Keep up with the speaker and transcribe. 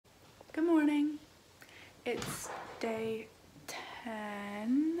Good morning. It's day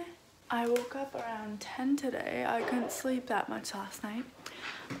 10. I woke up around 10 today. I couldn't sleep that much last night.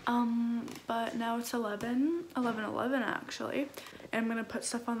 But now it's 11 actually. And I'm gonna put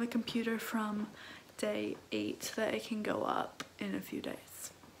stuff on the computer from day 8 so that it can go up in a few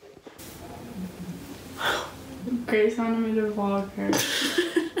days. Grace wanted me to vlog her.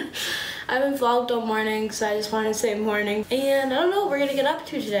 I haven't vlogged all morning, so I just wanted to say morning. And I don't know what we're gonna get up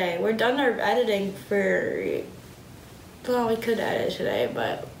to today. We're done our editing for, well, we could edit today,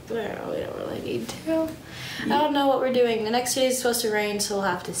 but we don't really need to. I don't know what we're doing. The next day is supposed to rain, so we'll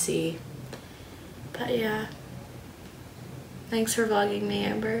have to see. But yeah. Thanks for vlogging me,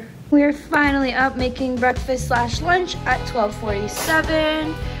 Amber. We're finally up making breakfast / lunch at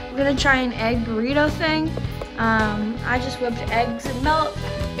 12:47. We're gonna try an egg burrito thing. I just whipped eggs and milk.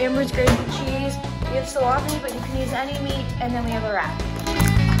 Amber's grated cheese. We have salami, but you can use any meat, and then we have a wrap.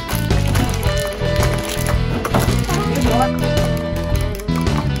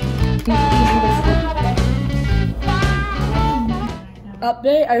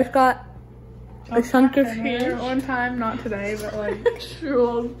 Update, I just got a chunk of cheese. One time, not today, but like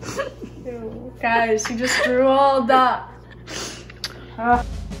drooled. Guys, she just drooled up.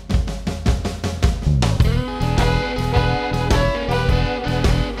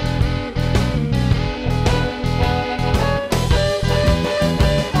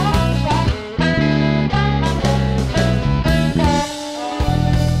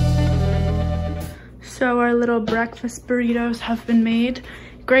 So our little breakfast burritos have been made.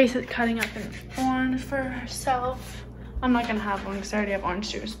 Grace is cutting up an orange for herself. I'm not gonna have one because I already have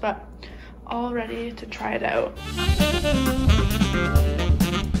orange juice, but all ready to try it out.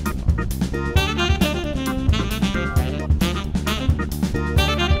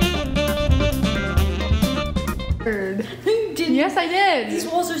 Yes, I did. These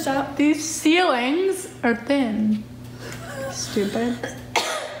walls are soft. These ceilings are thin. Stupid.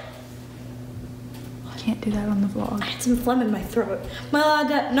 Can't do that on the vlog. I had some phlegm in my throat. Am I allowed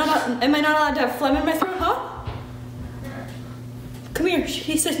to, am I not allowed to have phlegm in my throat, huh? Come here.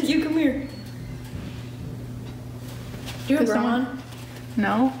 He said you come here. Do you have a bra on?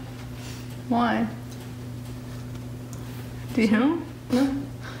 No. Why? Do you? No.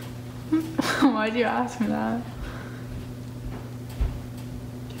 Why'd you ask me that?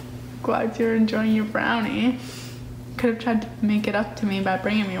 Glad you're enjoying your brownie. Could have tried to make it up to me by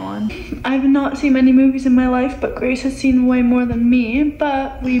bringing me one. I've not seen many movies in my life, but Grace has seen way more than me,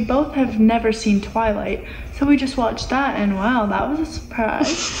 but we both have never seen Twilight, so we just watched that, and wow, that was a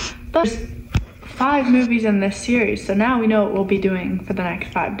surprise. There's 5 movies in this series, so now we know what we'll be doing for the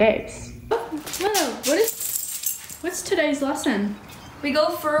next 5 days. Whoa, What's today's lesson? we go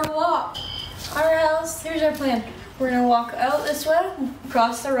for a walk. Our house, here's our plan. We're gonna walk out this way,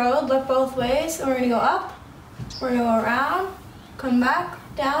 cross the road, look both ways, and we're gonna go up. We're gonna go around, come back,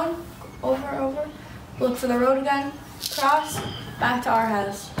 down, over, look for the road again, cross, back to our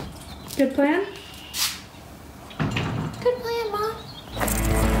house. Good plan? Good plan, Mom.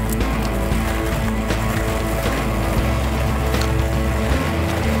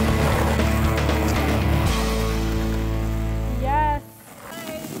 Yes.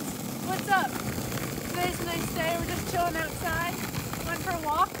 Hey, what's up? Today's a nice day. We're just chilling outside. Went for a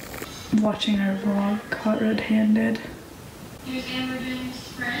walk. Watching our vlog caught red-handed. Here's Amber&Grace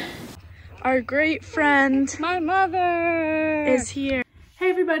friend. Our great friend, My mother is here. Hey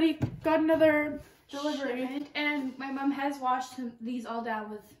everybody, got another delivery. And my mom has washed these all down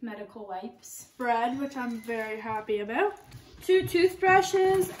with medical wipes. Bread, which I'm very happy about. 2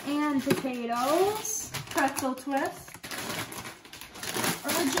 toothbrushes and potatoes. Pretzel twist.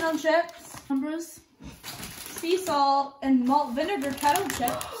 Original chips. Umbras. Sea salt and malt vinegar kettle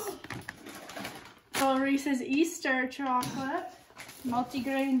chips. Reese's Easter chocolate.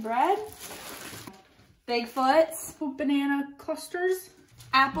 Multigrain bread. Bigfoots. Banana clusters.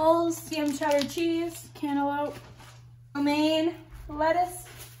 Apples. Ham cheddar cheese. Cantaloupe. Romaine. Lettuce.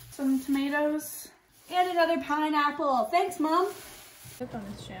 Some tomatoes. And another pineapple. Thanks, Mom. Click on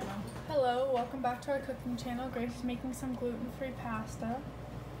this channel. Hello, welcome back to our cooking channel. Grace is making some gluten-free pasta.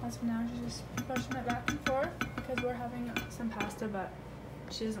 As of now, she's just pushing it back and forth because we're having some pasta, but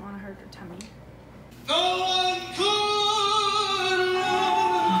she doesn't want to hurt her tummy.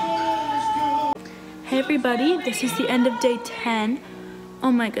 Hey everybody, this is the end of day 10.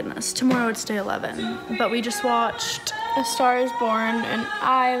 Oh my goodness, tomorrow it's day 11. But we just watched A Star is Born, and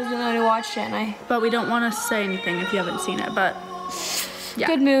I was the one who watched it, but we don't want to say anything if you haven't seen it, but yeah.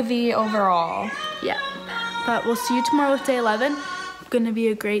 Good movie overall. Yeah, but we'll see you tomorrow with day 11. Gonna be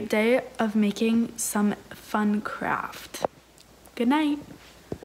a great day of making some fun craft. Good night.